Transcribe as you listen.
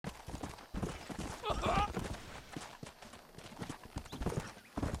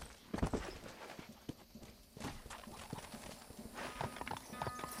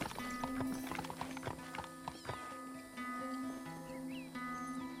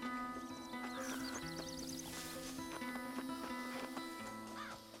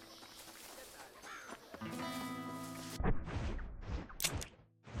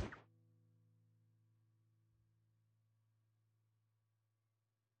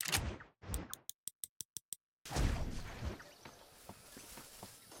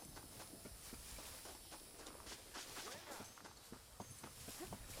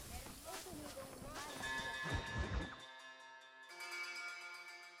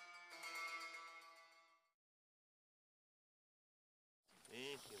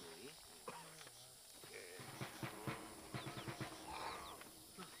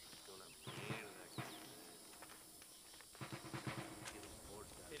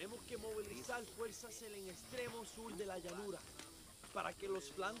movilizar fuerzas en el extremo sur de la llanura para que los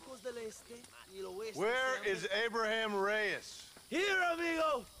flancos del este y el oeste. Where is Abraham Reyes? Here,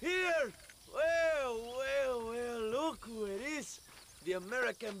 amigo, here. Well, look who it is. The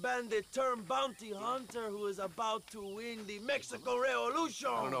American bandit turned bounty hunter who is about to win the Mexican Revolution.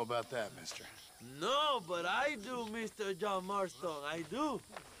 I don't know about that, mister. No, but I do, Mr. John Marston, I do.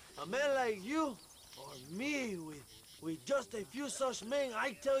 A man like you, or me, with just a few such men,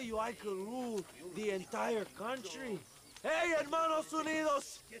 I tell you I could rule the entire country. Hey, hermanos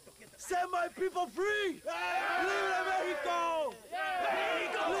unidos, set my people free! Libre Mexico!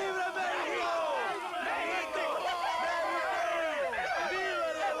 Libre Mexico! Mexico! Viva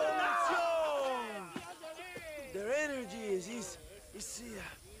Revolución! Their energy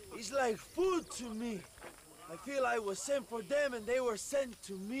is like food to me. I feel I was sent for them and they were sent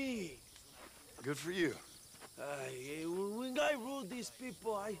to me. Good for you. When I rule these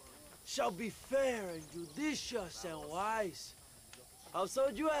people, I shall be fair and judicious and wise. How so,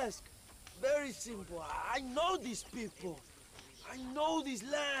 you ask? Very simple. I know these people. I know this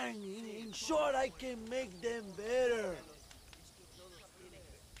land. In short, I can make them better.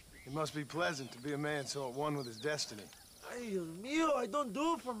 It must be pleasant to be a man so at one with his destiny. Ay, Dios mío, I don't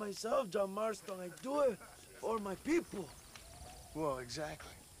do it for myself, John Marston. I do it for my people. Well,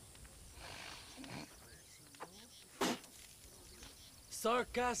 exactly.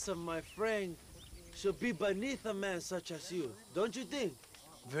 Sarcasm, my friend, should be beneath a man such as you, don't you think?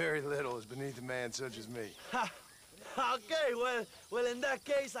 Very little is beneath a man such as me. Ha! Okay, well, in that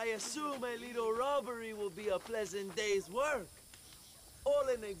case, I assume a little robbery will be a pleasant day's work. All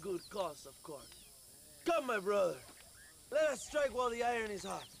in a good cause, of course. Come, my brother. Let us strike while the iron is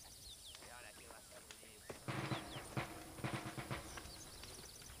hot.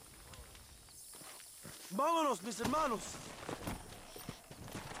 Vámonos, mis hermanos.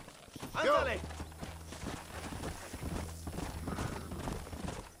 Ándale.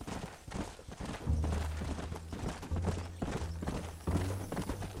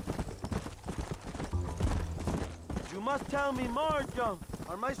 You must tell me more, John.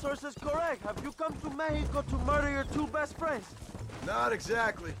 Are my sources correct? Have you come to Mexico to murder your two best friends? Not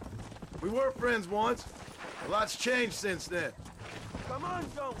exactly. We were friends once. A lot's changed since then. Come on,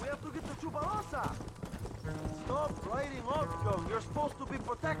 John. We have to get to Chubalosa. Stop riding off, John. You're supposed to be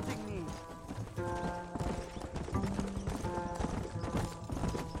protecting me.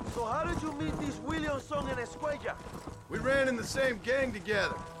 So how did you meet these Williamson and Escuella? We ran in the same gang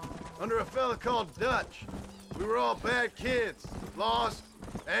together, under a fella called Dutch. We were all bad kids, lost,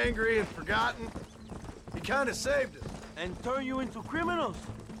 angry, and forgotten. He kind of saved us. And turned you into criminals?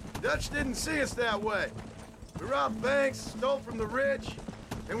 Dutch didn't see us that way. We robbed banks, stole from the rich,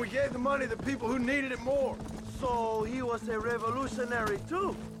 and we gave the money to people who needed it more. So he was a revolutionary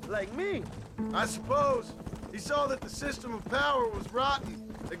too, like me? I suppose. He saw that the system of power was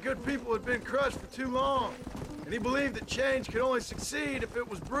rotten, that good people had been crushed for too long. And he believed that change could only succeed if it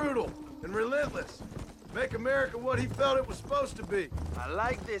was brutal and relentless. Make America what he felt it was supposed to be. I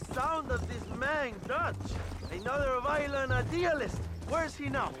like the sound of this man, Dutch. Another violent idealist. Where's he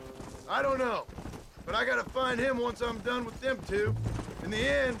now? I don't know, but I gotta find him once I'm done with them two. In the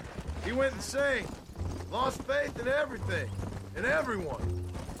end, he went insane. Lost faith in everything, and everyone.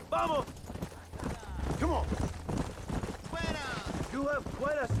 Vamos! Come on. You have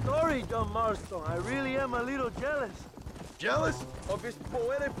quite a story, John Marston. I really am a little jealous. Jealous? Of his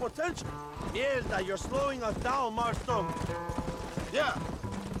poetic potential. Mierda, you're slowing us down, Marston. Yeah.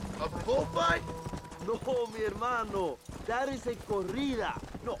 A bullfight? No, mi hermano. That is a corrida.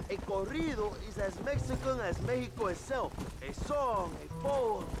 No, a corrido is as Mexican as Mexico itself. A song, a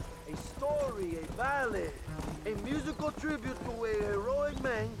poem, a story, a ballad. A musical tribute to a heroic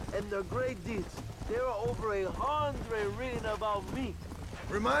man and their great deeds. There are over 100 written about me.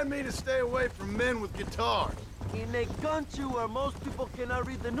 Remind me to stay away from men with guitars. In a country where most people cannot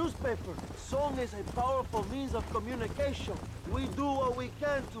read the newspaper, song is a powerful means of communication. We do what we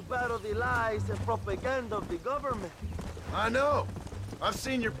can to battle the lies and propaganda of the government. I know. I've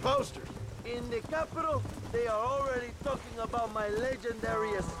seen your posters. In the capital, they are already talking about my legendary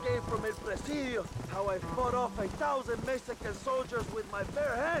escape from El Presidio, how I fought off 1,000 Mexican soldiers with my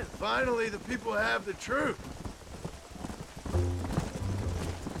bare hands. Finally, the people have the truth.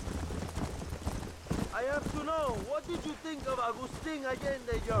 I have to know, what did you think of Agustin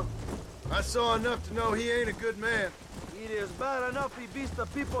Allende, John? I saw enough to know he ain't a good man. It is bad enough he beats the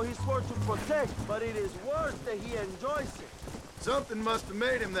people he swore to protect, but it is worse that he enjoys it. Something must have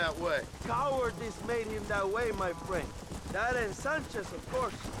made him that way. Cowardice made him that way, my friend. That and Sanchez, of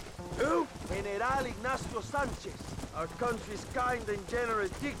course. Who? General Ignacio Sanchez. Our country's kind and generous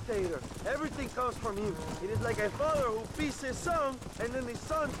dictator. Everything comes from him. It is like a father who feeds his son, and then his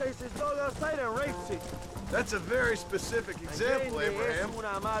son takes his dog outside and rapes it. That's a very specific example, Allende Abraham. es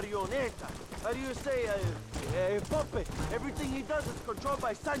una marioneta. How do you say, a puppet? Everything he does is controlled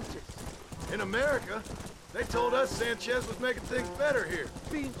by Sanchez. In America, they told us Sanchez was making things better here.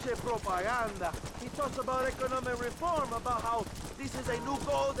 Pinche propaganda. He talks about economic reform, about how this is a new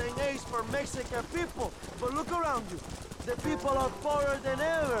golden age for Mexican people. But look around you. The people are poorer than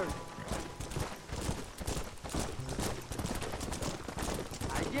ever.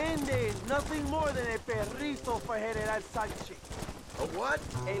 Allende is nothing more than a perrito for General Sanchez. A what?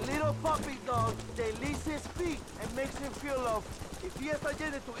 A little puppy dog that licks his feet and makes him feel loved. If he asked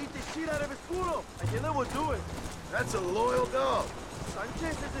Allende to eat the shit out of his culo, Allende would do it. That's a loyal dog.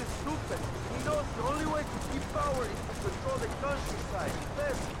 Sanchez isn't stupid. He knows the only way to keep power is to control the countryside.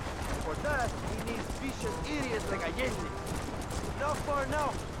 Best. For that, he needs vicious idiots like Allende. Not far now.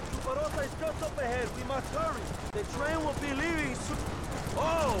 Chuparosa is just up ahead. We must hurry. The train will be leaving soon.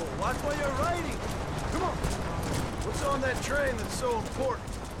 Oh, watch while you're riding. Come on. What's on that train that's so important?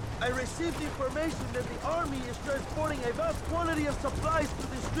 I received information that the army is transporting a vast quantity of supplies to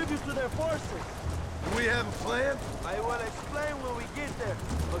distribute to their forces. Do we have a plan? I will explain when we get there,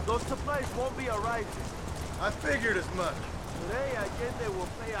 but those supplies won't be arriving. I figured as much. Today, Allende will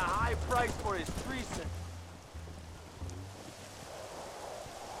pay a high price for his treason.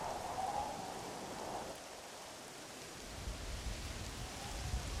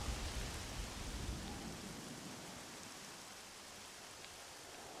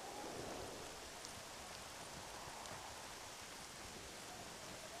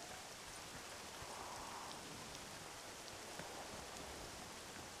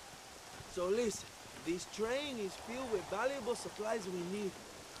 So listen, this train is filled with valuable supplies we need,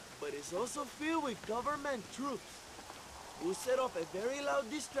 but it's also filled with government troops. We'll set off a very loud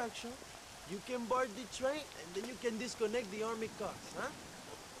distraction. You can board the train, and then you can disconnect the army cars, huh?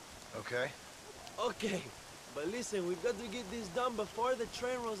 Okay. Okay, but listen, we've got to get this done before the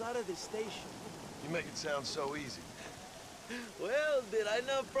train rolls out of the station. You make it sound so easy. Well, did I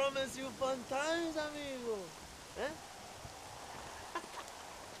not promise you fun times, amigo? Eh?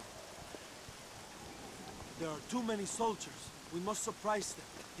 There are too many soldiers. We must surprise them.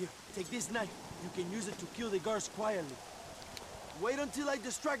 Here, take this knife. You can use it to kill the guards quietly. Wait until I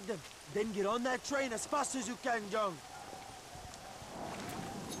distract them. Then get on that train as fast as you can, John.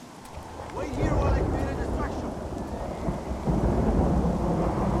 Wait here while I create a distraction.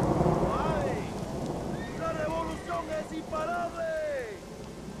 ¡Ay! ¡La revolución es imparable!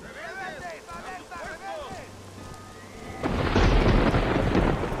 ¡Rebelde! ¡Rebelde! ¡Rebelde!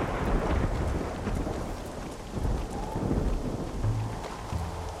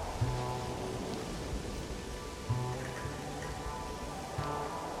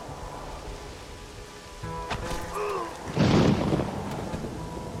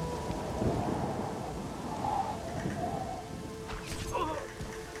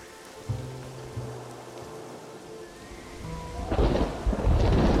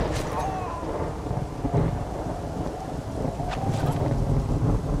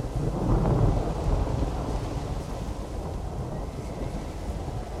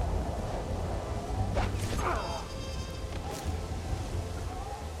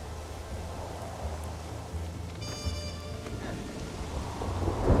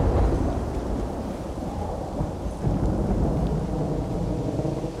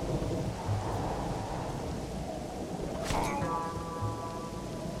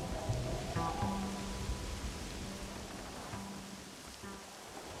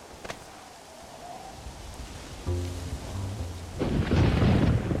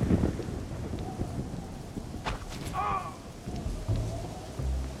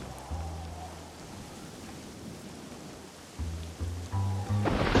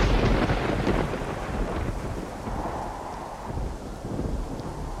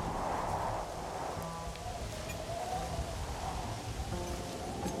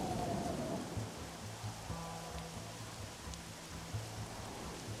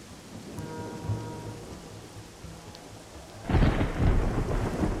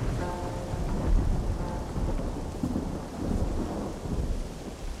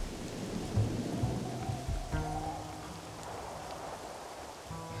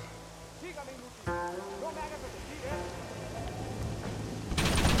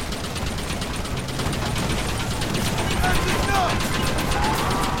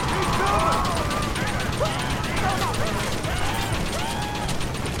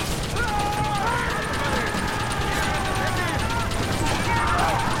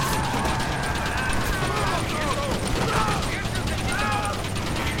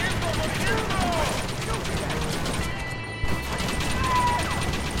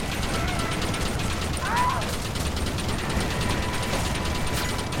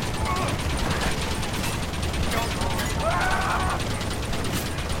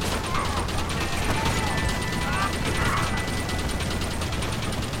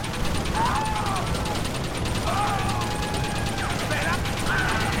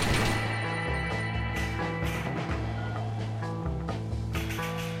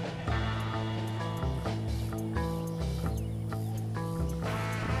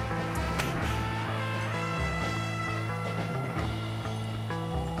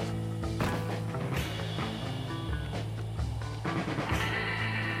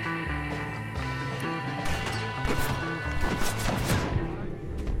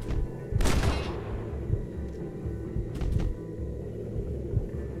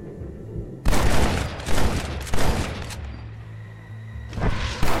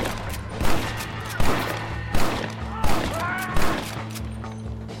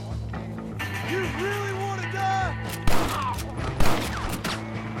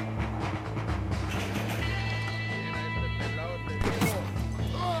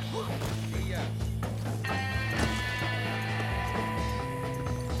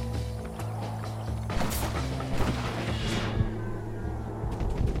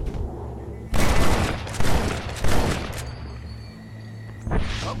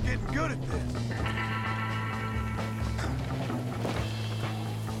 I'm getting good at this.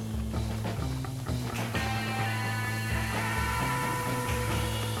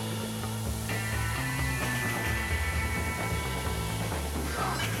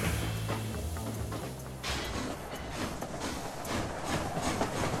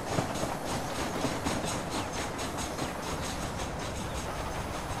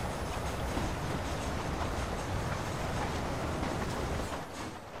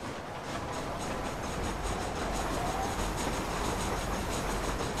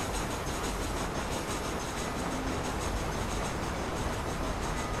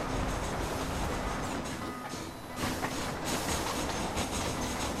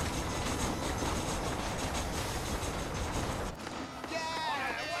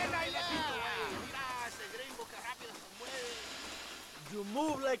 You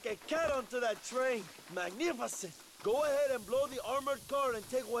move like a cat onto that train. Magnificent. Go ahead and blow the armored car and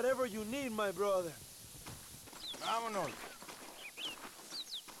take whatever you need, my brother. Vámonos.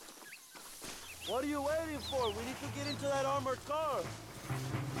 What are you waiting for? We need to get into that armored car.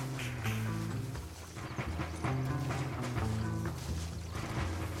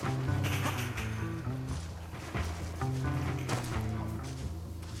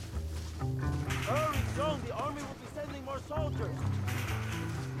 Hurry, John. The army will be sending more soldiers.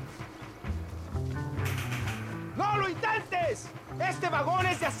 ¡No lo intentes! ¡Este vagón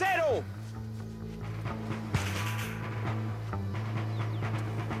es de acero!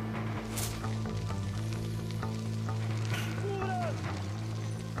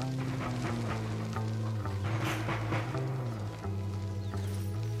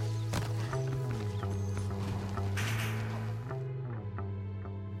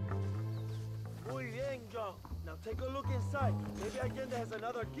 Muy bien, John. Now take a look inside. Maybe Allende has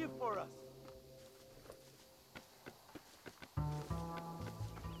another gift for us.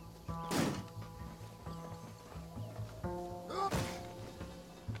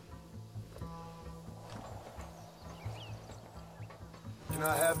 Can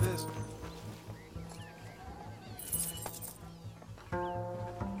I have this?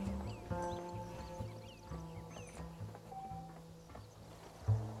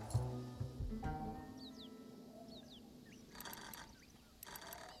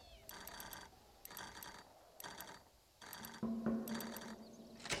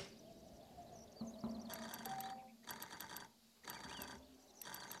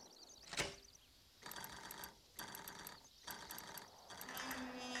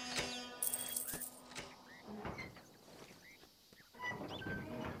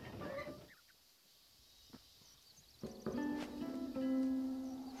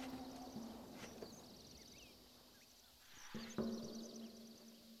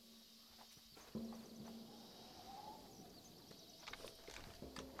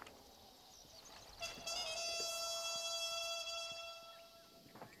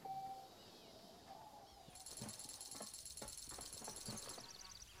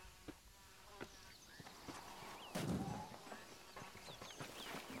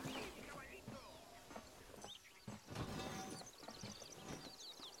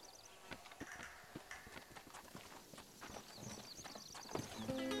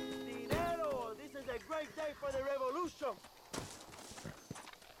 Dinero! This is a great day for the revolution.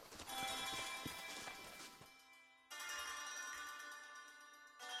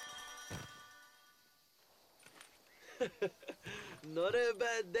 Not a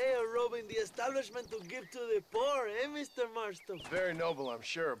bad day of robbing the establishment to give to the poor, eh, Mr. Marston? Very noble, I'm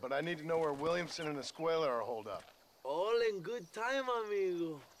sure, but I need to know where Williamson and Escuela are holed up. All in good time,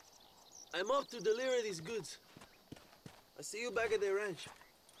 amigo. I'm off to deliver these goods. I'll see you back at the ranch.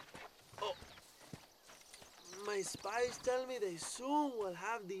 Oh, my spies tell me they soon will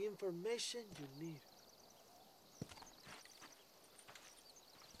have the information you need.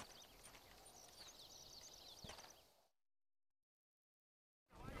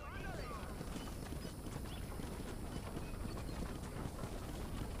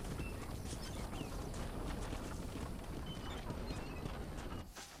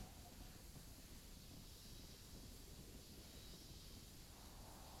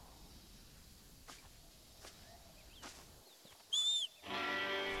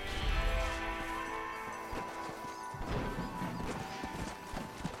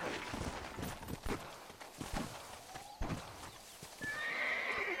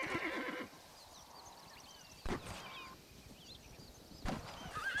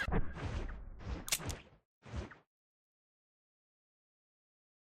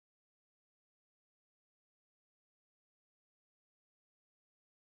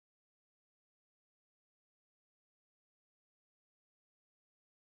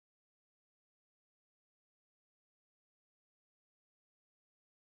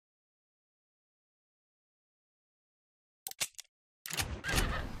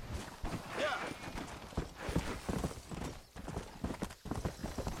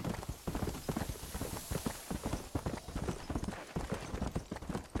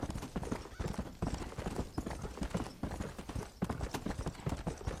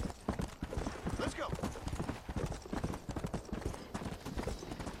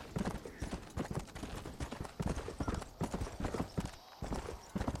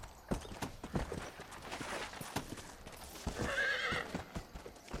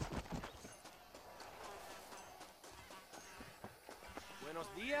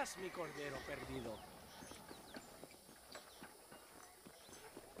 Buenos días, mi cordero perdido.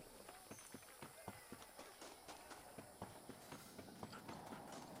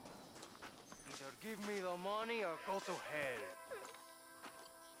 Either give me the money or go to hell.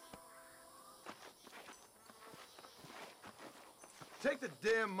 Take the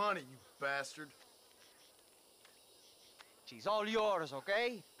damn money, you bastard. She's all yours,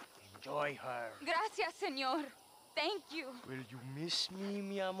 okay? Enjoy her. Gracias, señor. Thank you. Will you miss me,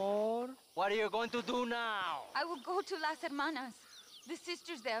 mi amor? What are you going to do now? I will go to Las Hermanas. The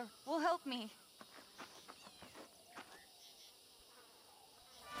sisters there will help me.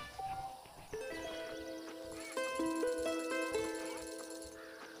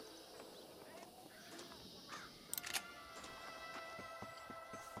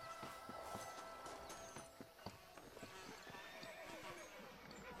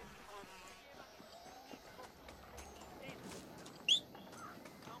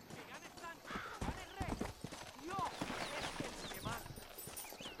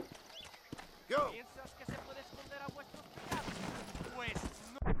 Go! ¿Piensas que se puede esconder a vuestros pecados? Pues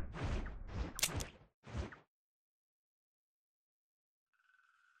no.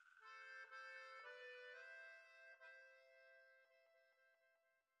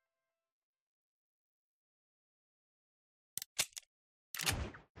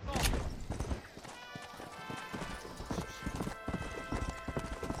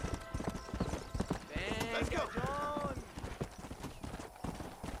 Let's go! John.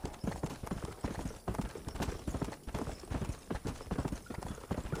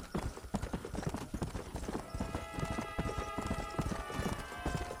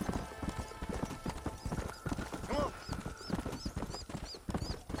 Come on!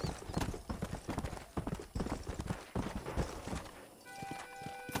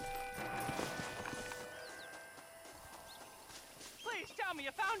 Please tell me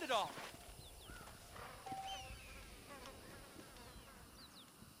you found it all.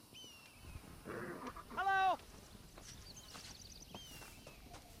 Hello?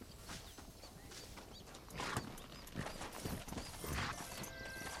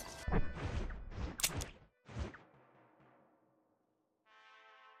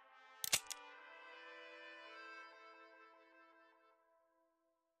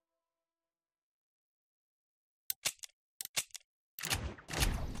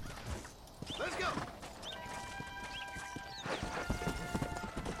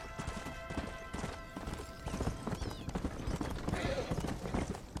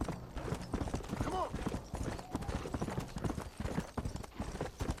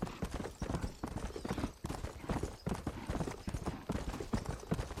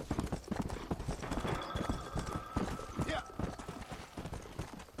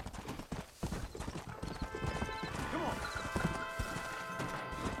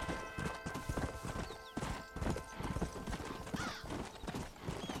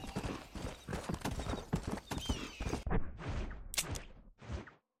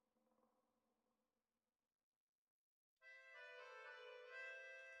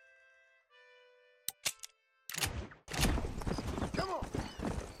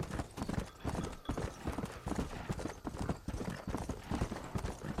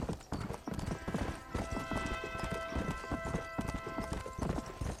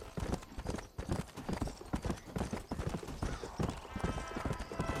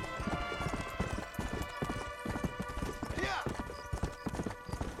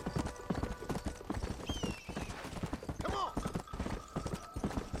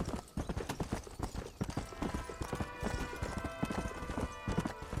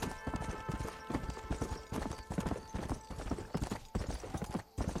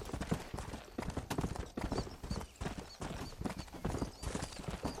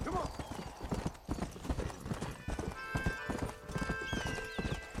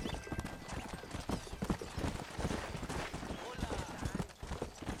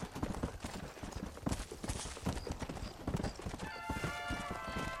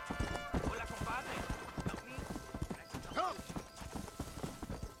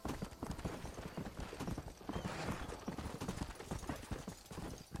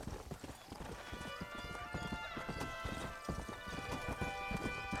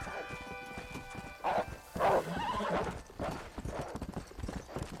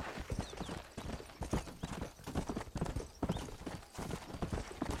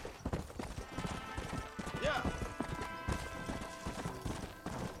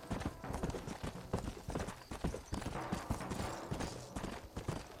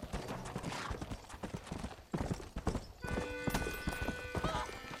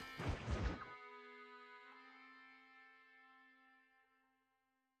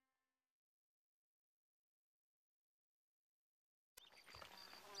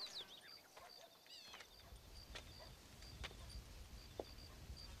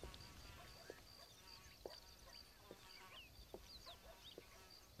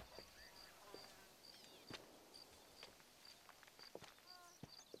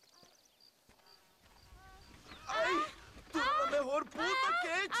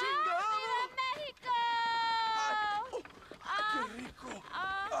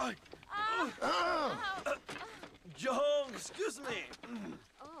 John, excuse me.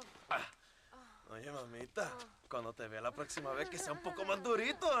 Oye, mamita, cuando te vea la próxima vez que sea un poco más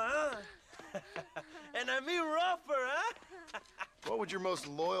durito, ¿ah? And I mean rougher, huh? What would your most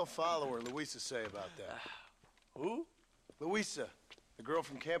loyal follower, Luisa, say about that? Who? Luisa, the girl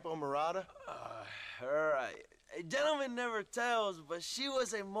from Campo Mirada? Her, a gentleman never tells, but she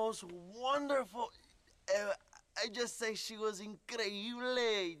was a most wonderful... I just say she was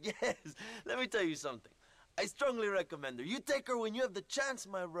increíble. Yes. Let me tell you something. I strongly recommend her. You take her when you have the chance,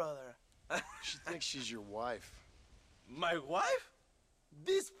 my brother. She thinks she's your wife. My wife?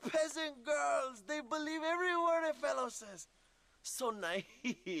 These peasant girls, they believe every word a fellow says. So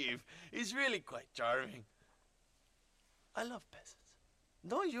naive. It's really quite charming. I love peasants.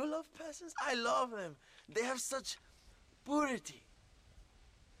 Don't you love peasants? I love them. They have such purity.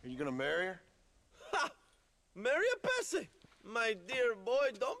 Are you gonna marry her? Ha! Marry a peasant? My dear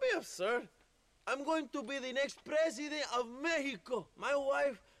boy, don't be absurd. I'm going to be the next president of Mexico. My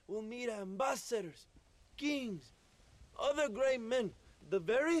wife will meet ambassadors, kings, other great men. The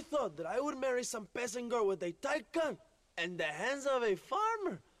very thought that I would marry some peasant girl with a tight gun and the hands of a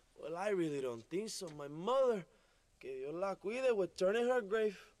farmer, well, I really don't think so. My mother, que Dios la cuide, would turn in her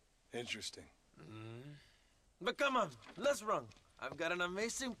grave. Interesting. But come on, let's run. I've got an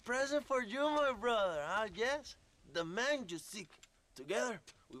amazing present for you, my brother, huh? Yes? The man you seek. Together,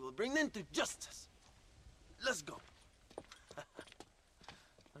 we will bring them to justice. Let's go.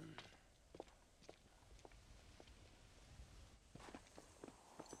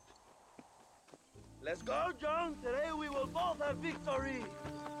 Let's go, John. Today we will both have victory.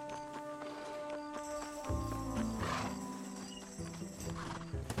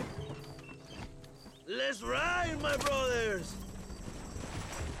 Let's ride, my brothers.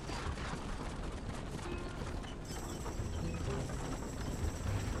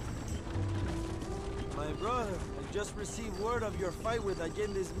 My brother, I just received word of your fight with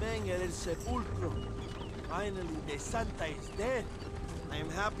Allende's men at El Sepulcro. Finally, the Santa is dead. I am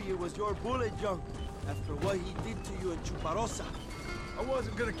happy it was your bullet, John, after what he did to you in Chuparosa. I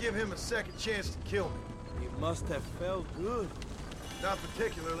wasn't gonna give him a second chance to kill me. It must have felt good. Not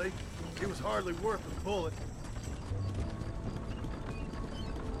particularly. He was hardly worth a bullet.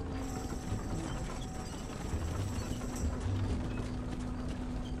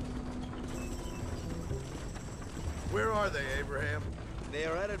 Where are they, Abraham? They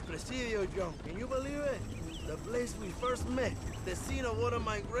are at El Presidio, John. Can you believe it? The place we first met. The scene of one of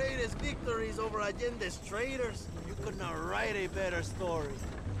my greatest victories over Allende's traitors. You could not write a better story.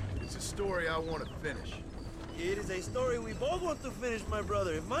 It's a story I want to finish. It is a story we both want to finish, my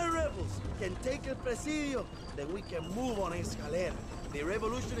brother. If my rebels can take El Presidio, then we can move on Escalera. The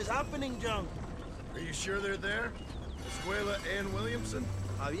revolution is happening, John. Are you sure they're there? Escuela and Williamson?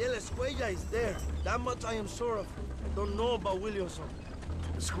 Javier Escuella is there. That much I am sure of. I don't know about Williamson.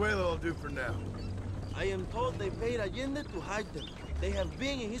 Escuela will do for now. I am told they paid Allende to hide them. They have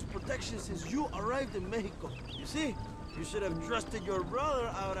been in his protection since you arrived in Mexico. You see, you should have trusted your brother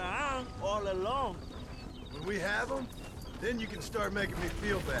Abraham all along. When we have them, then you can start making me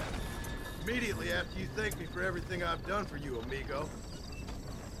feel bad. Immediately after you thank me for everything I've done for you, amigo.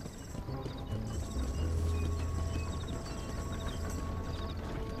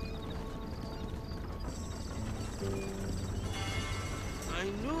 I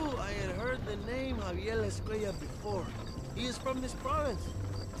knew I had heard the name Javier Escuella before. He is from this province.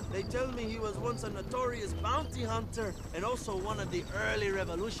 They tell me he was once a notorious bounty hunter and also one of the early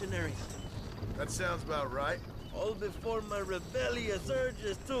revolutionaries. That sounds about right. All before my rebellious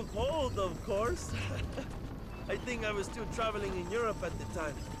urges took hold, of course. I think I was still traveling in Europe at the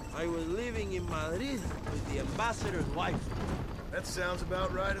time. I was living in Madrid with the ambassador's wife. That sounds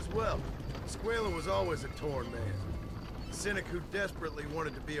about right as well. Escuela was always a torn man. A cynic who desperately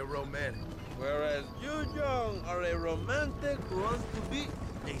wanted to be a romantic. Whereas you, John, are a romantic who wants to be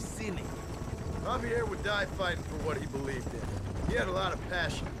a cynic. Javier would die fighting for what he believed in. He had a lot of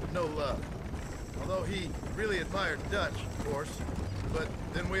passion, but no love. Although he really admired Dutch, of course. But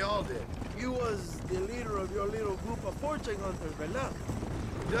then we all did. You was the leader of your little group of fortune hunters, ¿verdad?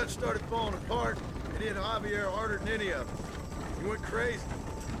 Dutch started falling apart, and hit Javier harder than any of them. He went crazy.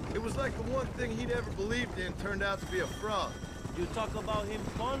 It was like the one thing he'd ever believed in turned out to be a fraud. You talk about him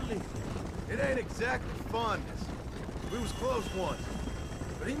fondly. It ain't exactly fondness. We was close once.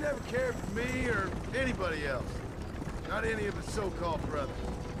 But he never cared for me or anybody else. Not any of his so-called brothers.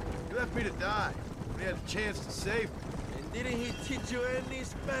 He left me to die when he had the chance to save me. And didn't he teach you any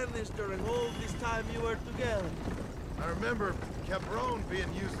Spanish during all this time you were together? I remember Cabron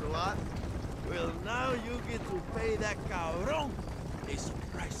being used a lot. Well, now you get to pay that cabron a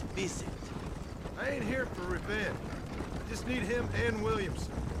surprise visit. I ain't here for revenge. I just need him and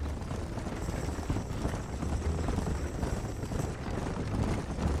Williamson.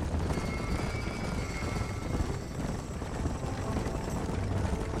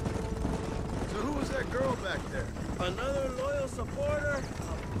 So who was that girl back there? Another loyal supporter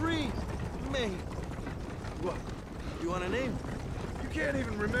of free Mexico. What? You want a name? You can't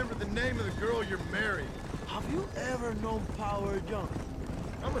even remember the name of the girl you're marrying. Have you ever known Power John?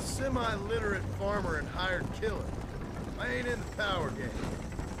 I'm a semi-literate farmer and hired killer. I ain't in the power game.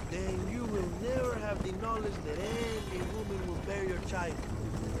 Then you will never have the knowledge that any woman will bear your child.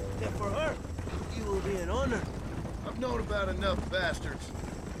 That for her, it will be an honor. I've known about enough bastards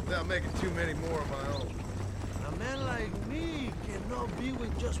without making too many more of my own. A man like me cannot be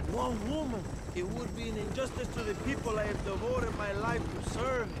with just one woman. It would be an injustice to the people I have devoted my life to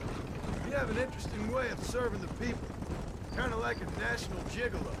serve. You have an interesting way of serving the people. Kind of like a national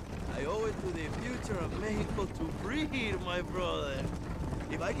gigolo. I owe it to the future of Mexico to breed, my brother.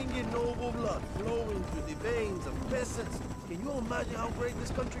 If I can get noble blood flowing through the veins of peasants, can you imagine how great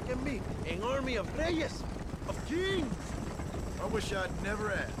this country can be? An army of reyes, of kings. I wish I'd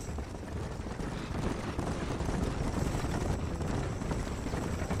never asked.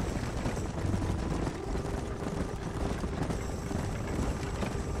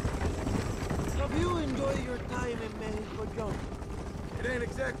 Have you enjoyed your time in Mexico, John? It ain't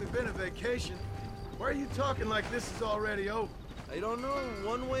exactly been a vacation. Why are you talking like this is already over? I don't know.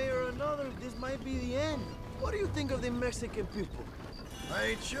 One way or another, this might be the end. What do you think of the Mexican people? I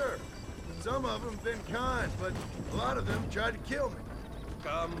ain't sure. Some of them been kind, but a lot of them tried to kill me.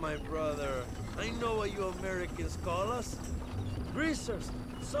 Come, my brother. I know what you Americans call us. Greasers,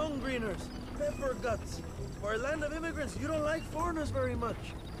 sun greeners, pepper guts. For a land of immigrants, you don't like foreigners very much.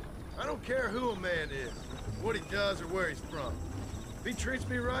 I don't care who a man is, what he does, or where he's from. If he treats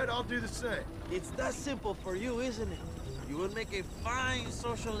me right, I'll do the same. It's that simple for you, isn't it? You would make a fine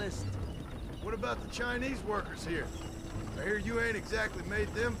socialist. What about the Chinese workers here? I hear you ain't exactly made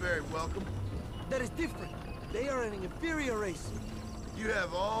them very welcome. That is different. They are an inferior race. You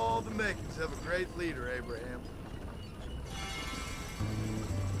have all the makings of a great leader, Abraham.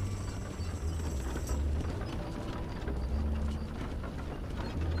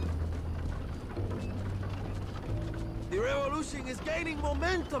 The revolution is gaining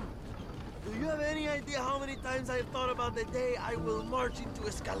momentum. Do you have any idea how many times I've thought about the day I will march into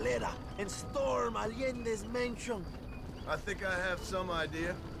Escalera and storm Allende's mansion? I think I have some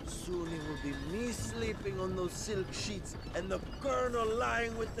idea. Soon it will be me sleeping on those silk sheets and the colonel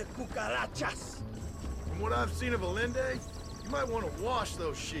lying with the cucarachas. From what I've seen of Allende, you might want to wash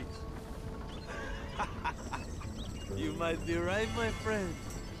those sheets. You might be right, my friend.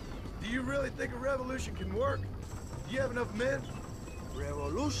 Do you really think a revolution can work? Do you have enough men?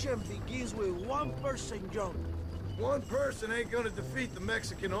 Revolution begins with one person, John. One person ain't gonna defeat the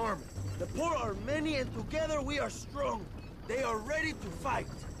Mexican army. The poor are many and together we are strong. They are ready to fight.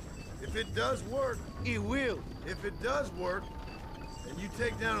 If it does work, It will. if it does work, and you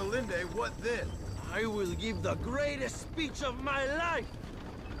take down Allende, what then? I will give the greatest speech of my life.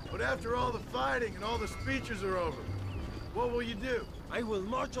 But after all the fighting and all the speeches are over, what will you do? I will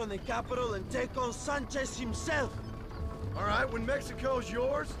march on the capital and take on Sanchez himself. All right, when Mexico's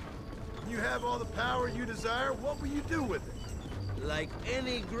yours, and you have all the power you desire, what will you do with it? Like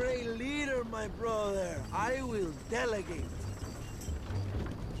any great leader, my brother, I will delegate.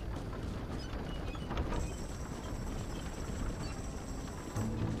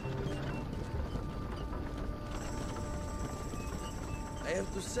 I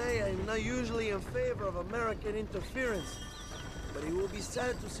have to say, I'm not usually in favor of American interference, but it will be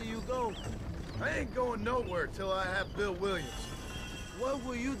sad to see you go. I ain't going nowhere till I have Bill Williams. What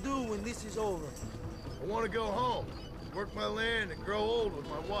will you do when this is over? I want to go home, work my land, and grow old with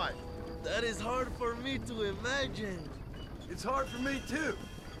my wife. That is hard for me to imagine. It's hard for me too,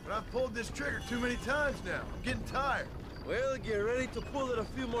 but I've pulled this trigger too many times now. I'm getting tired. Well, get ready to pull it a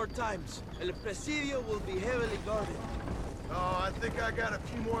few more times. El Presidio will be heavily guarded. Oh, I think I got a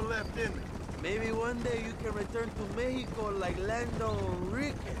few more left in me. Maybe one day you can return to Mexico like Lando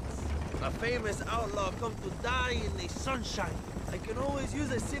Enriquez. A famous outlaw come to die in the sunshine. I can always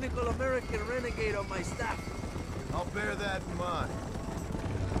use a cynical American renegade on my staff. I'll bear that in mind.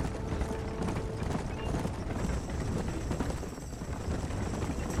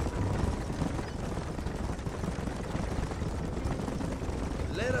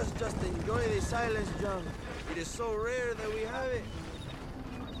 Let us just enjoy the silence, John. It is so rare that we have it.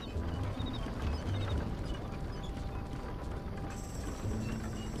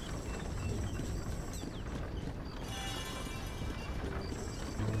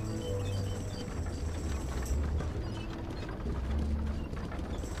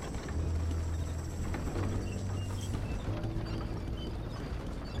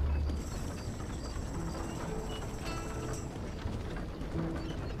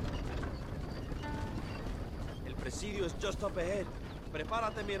 Presidio is just up ahead.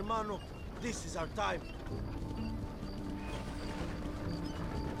 Prepárate, mi hermano. This is our time.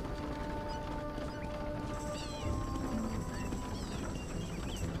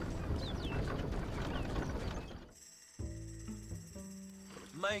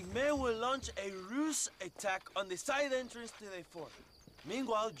 My men will launch a ruse attack on the side entrance to the fort.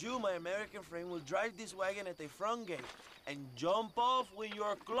 Meanwhile, you, my American friend, will drive this wagon at the front gate and jump off when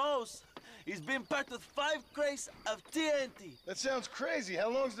you're close. It's been packed with 5 crates of TNT. That sounds crazy.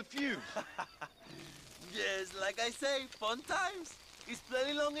 How long's the fuse? Yes, like I say, fun times. It's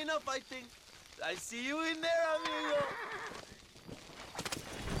plenty long enough, I think. I see you in there, amigo.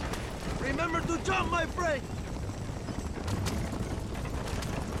 Remember to jump, my friend.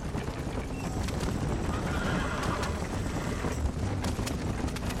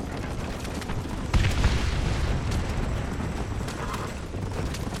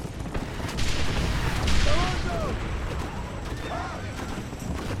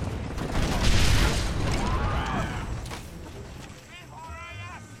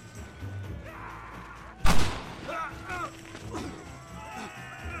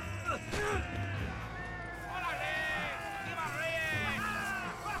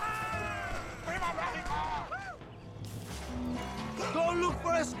 Go look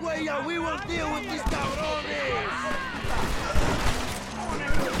for Escuella. We will deal with these cabrones.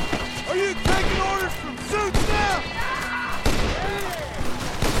 Are you taking orders from suits now?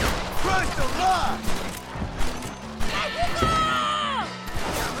 Christ alive!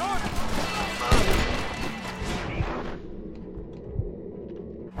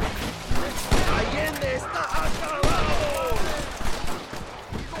 Allende está acabado.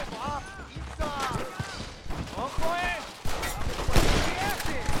 ¡Ojo,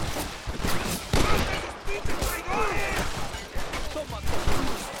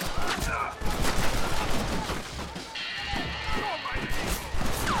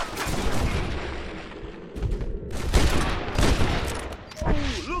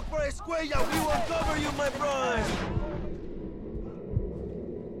 Look for Escuella. We will cover you, my brother.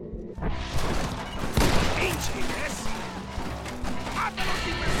 ¡Pinches! ¡Mátalo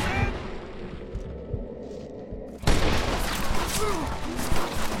sin merced!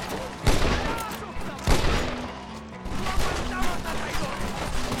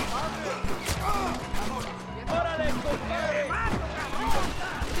 ¡Órale, compadre!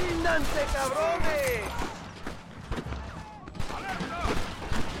 ¡Ríndanse, cabrones!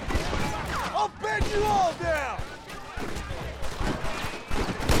 I'll bend you all down!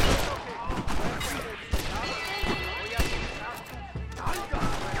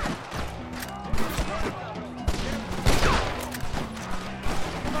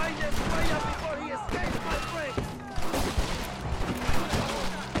 Find Escuella before he escapes, my friend!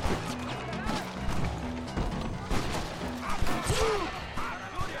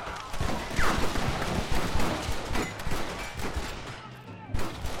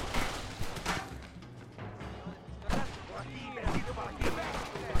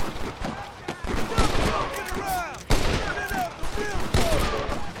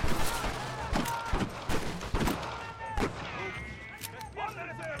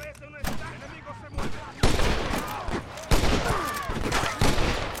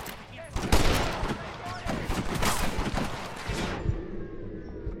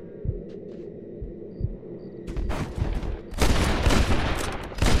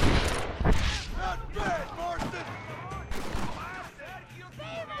 Not bad, Marston!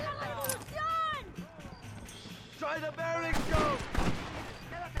 Try the bearing, Joe!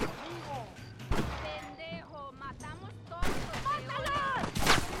 Pendejo, matamos todos. ¡Mátalos!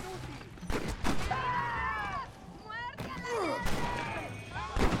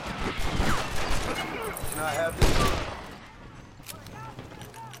 Can I have this?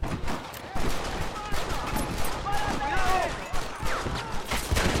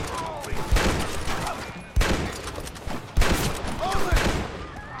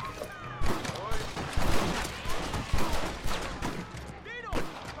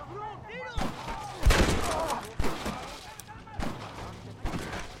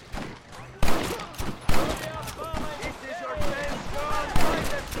 This is your chance, John! Find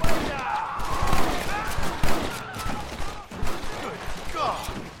Escuella!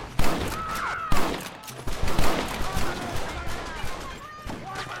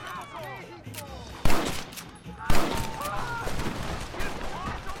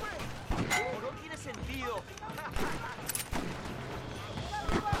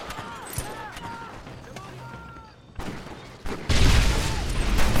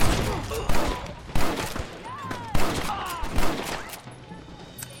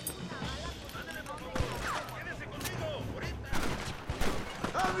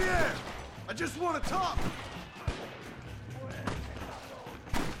 just want to talk!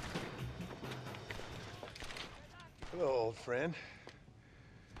 Hello, old friend.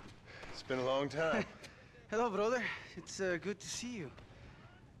 It's been a long time. Hello, brother. It's good to see you.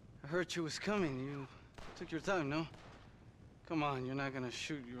 I heard you was coming. You took your time, no? Come on, you're not gonna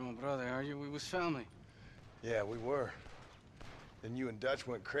shoot your own brother, are you? We was family. Yeah, we were. Then you and Dutch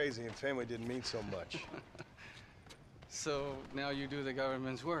went crazy and family didn't mean so much. So now you do the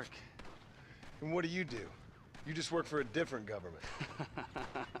government's work. And what do? You just work for a different government.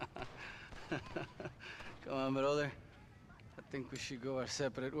 Come on, brother. I think we should go our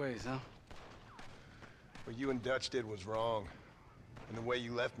separate ways, huh? What you and Dutch did was wrong. And the way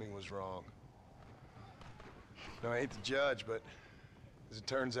you left me was wrong. Now, I hate to judge, but as it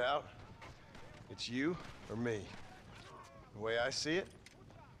turns out, it's you or me. The way I see it,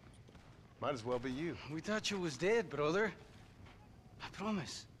 might as well be you. We thought you was dead, brother. I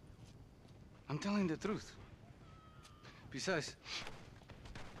promise. I'm telling the truth. Besides,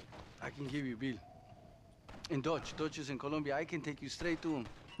 I can give you Bill. And Dutch is in Colombia. I can take you straight to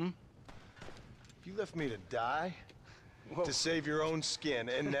him. You left me to die? Whoa. To save your own skin,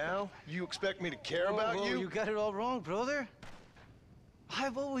 and now you expect me to care about Whoa, you? You got it all wrong, brother.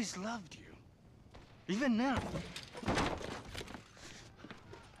 I've always loved you. Even now.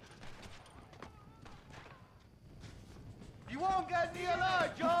 You won't get me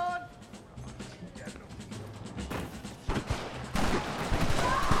alive, John!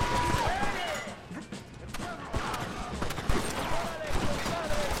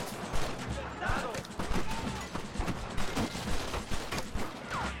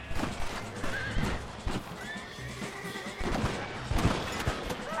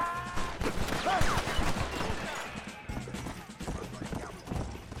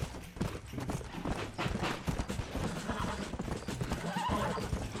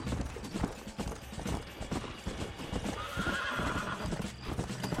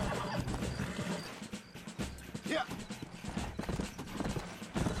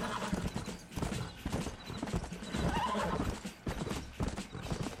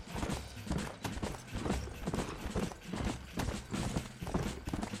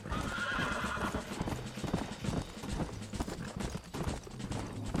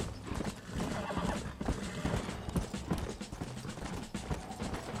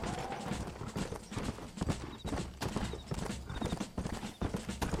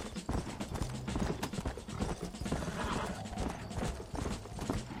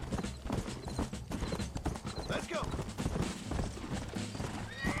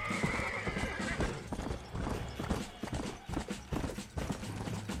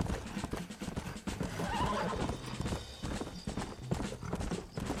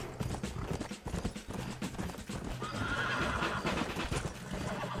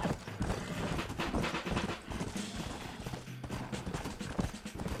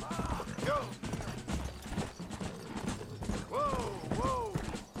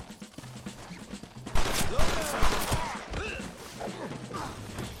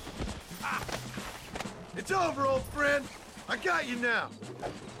 It's over, old friend. I got you now.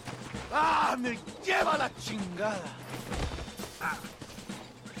 ¡Ah, me lleva la chingada!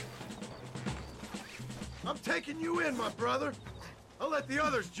 I'm taking you in, my brother. I'll let the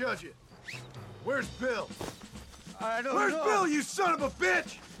others judge it. Where's Bill? I don't Where's know. Bill, you son of a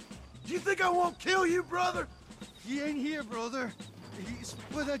bitch? Do you think I won't kill you, brother? He ain't here, brother. He's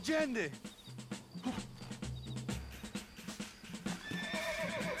with Agenda.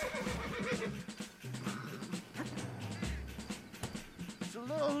 It's a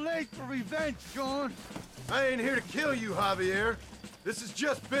little late for revenge, John. I ain't here to kill you, Javier. This is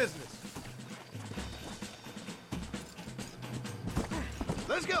just business.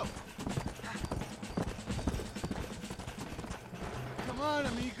 Let's go. Come on,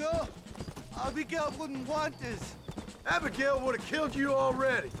 amigo. Abigail wouldn't want this. Abigail would have killed you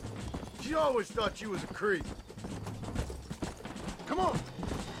already. She always thought you was a creep. Come on.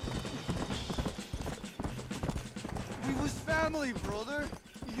 We was family, brother.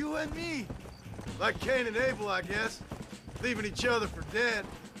 You and me. Like Cain and Abel, I guess. Leaving each other for dead.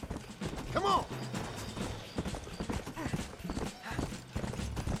 Come on.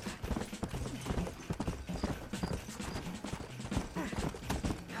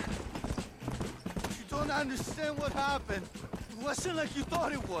 You don't understand what happened. It wasn't like you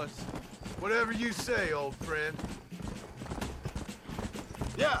thought it was. Whatever you say, old friend.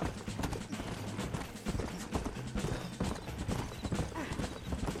 Yeah.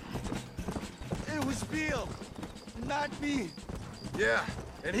 It was Bill, not me. Yeah,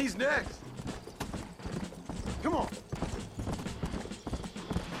 and he's next. Come on.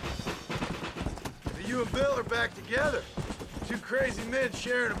 you and Bill are back together. Two crazy men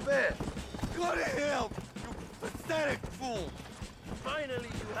sharing a bed. Go to hell, you pathetic fool! Finally,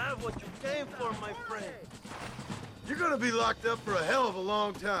 you have what you came for, my friend. You're gonna be locked up for a hell of a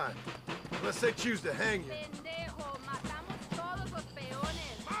long time. Unless they choose to hang you. Pendejo, matamos todos los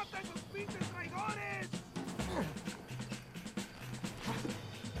peones. ¡Maten los pinches traidones!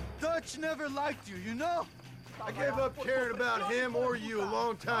 Dutch never liked you, you know? I gave up caring about him or you a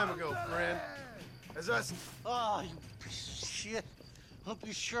long time ago, friend. As I... Oh, you piece of shit. Hope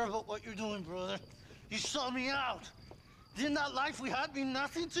you're sure about what you're doing, brother. You saw me out. Didn't that life we had mean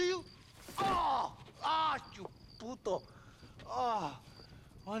nothing to you? Oh! Ah, you puto. Oh.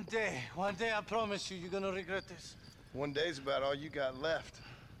 One day, I promise you, you're gonna regret this. One day's about all you got left.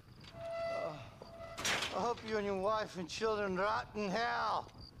 I hope you and your wife and children rot in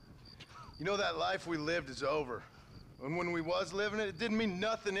hell. You know, that life we lived is over. And when we was living it, it didn't mean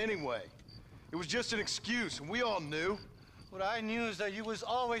nothing anyway. It was just an excuse, and we all knew. What I knew is that you was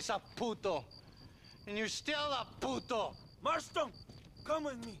always a puto. And you're still a puto. Marston, come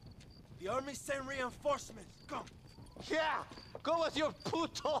with me. The army sent reinforcements. Come. Yeah, go with your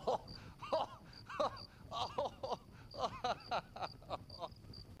puto.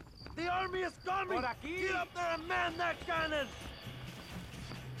 The army is coming. Por aquí. Get up there and man that cannon.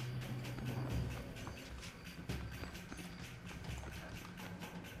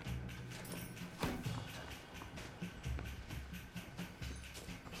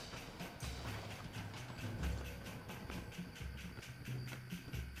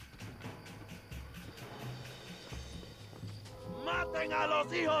 ¡Maten a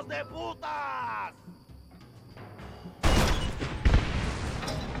los hijos de putas!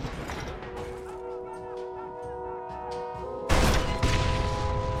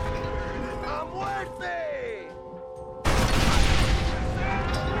 ¡A muerte!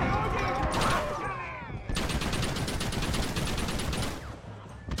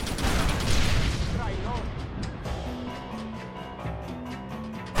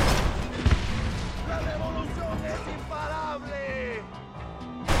 ¡La revolución es imparable!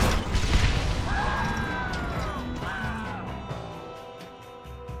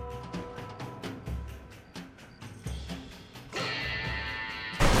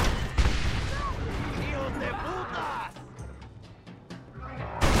 ¡Hijos de putas!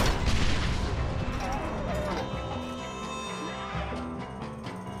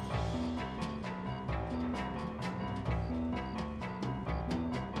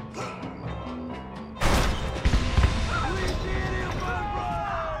 We did it, my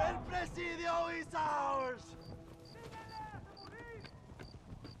brother! El Presidio is ours!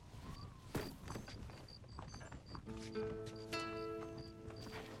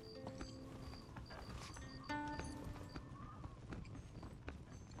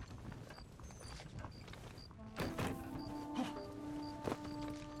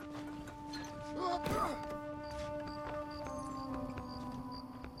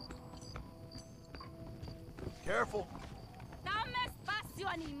 Careful. Dame espacio,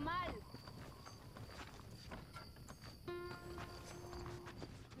 animal.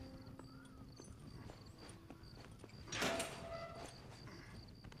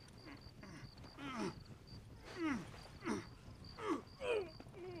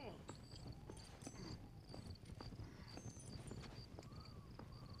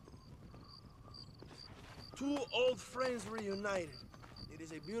 Two old friends reunited. It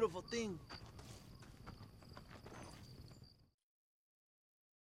is a beautiful thing.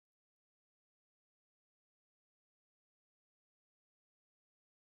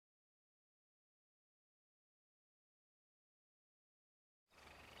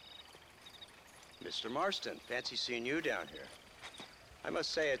 Mr. Marston, fancy seeing you down here. I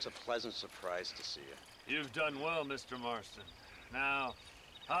must say it's a pleasant surprise to see you. You've done well, Mr. Marston. Now,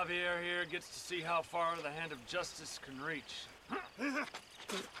 Javier here gets to see how far the hand of justice can reach.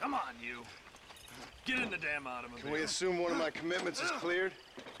 Come on, you. Get in the damn automobile. Can we assume one of my commitments is cleared?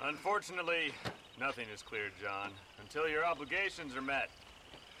 Unfortunately, nothing is cleared, John, until your obligations are met.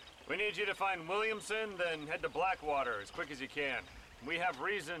 We need you to find Williamson, then head to Blackwater as quick as you can. We have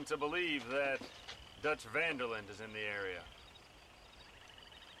reason to believe that Dutch Vanderland is in the area.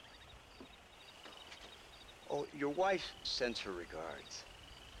 Oh, your wife sends her regards.